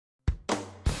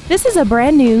This is a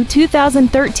brand new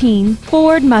 2013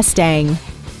 Ford Mustang.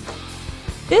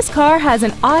 This car has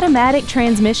an automatic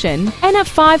transmission and a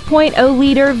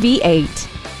 5.0-liter V8.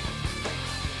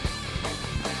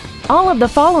 All of the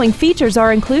following features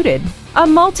are included: a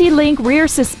multi-link rear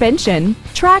suspension,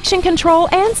 traction control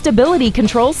and stability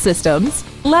control systems,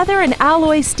 leather and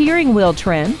alloy steering wheel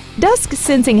trim, dusk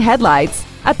sensing headlights,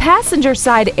 a passenger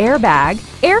side airbag,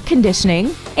 air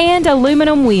conditioning, and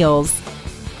aluminum wheels.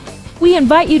 We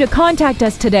invite you to contact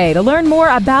us today to learn more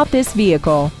about this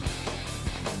vehicle.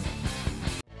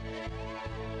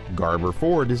 Garber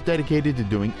Ford is dedicated to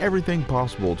doing everything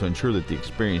possible to ensure that the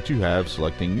experience you have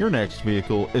selecting your next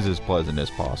vehicle is as pleasant as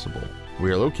possible.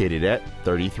 We are located at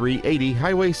 3380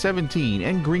 Highway 17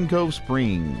 in Green Cove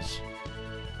Springs.